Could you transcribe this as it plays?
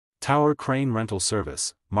Tower Crane Rental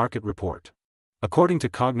Service, Market Report. According to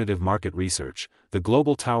Cognitive Market Research, the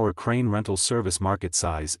global tower crane rental service market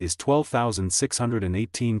size is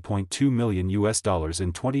 $12,618.2 million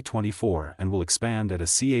in 2024 and will expand at a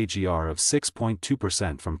CAGR of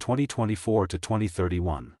 6.2% from 2024 to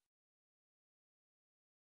 2031.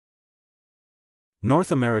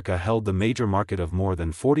 North America held the major market of more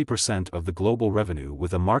than 40% of the global revenue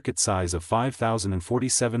with a market size of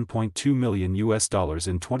 $5,047.2 million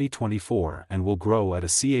in 2024 and will grow at a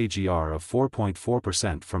CAGR of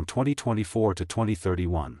 4.4% from 2024 to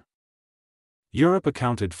 2031. Europe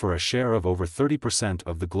accounted for a share of over 30%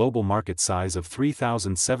 of the global market size of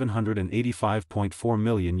 $3,785.4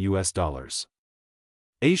 million.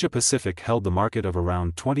 Asia-Pacific held the market of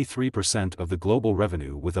around 23% of the global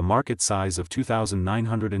revenue with a market size of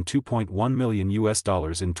 $2,902.1 million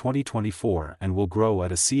in 2024 and will grow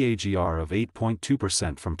at a CAGR of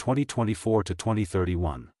 8.2% from 2024 to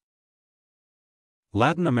 2031.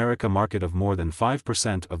 Latin America market of more than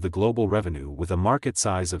 5% of the global revenue with a market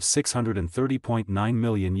size of $630.9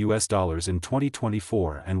 million in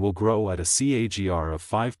 2024 and will grow at a CAGR of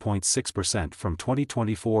 5.6% from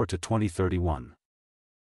 2024 to 2031.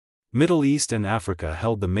 Middle East and Africa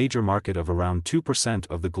held the major market of around 2%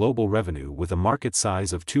 of the global revenue with a market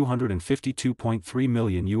size of $252.3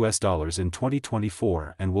 million in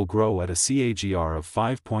 2024 and will grow at a CAGR of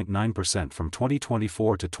 5.9% from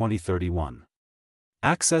 2024 to 2031.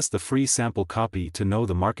 Access the free sample copy to know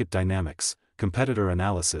the market dynamics, competitor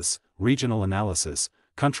analysis, regional analysis,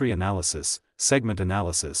 country analysis, segment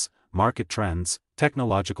analysis, market trends,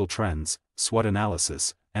 technological trends, SWOT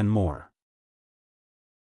analysis, and more.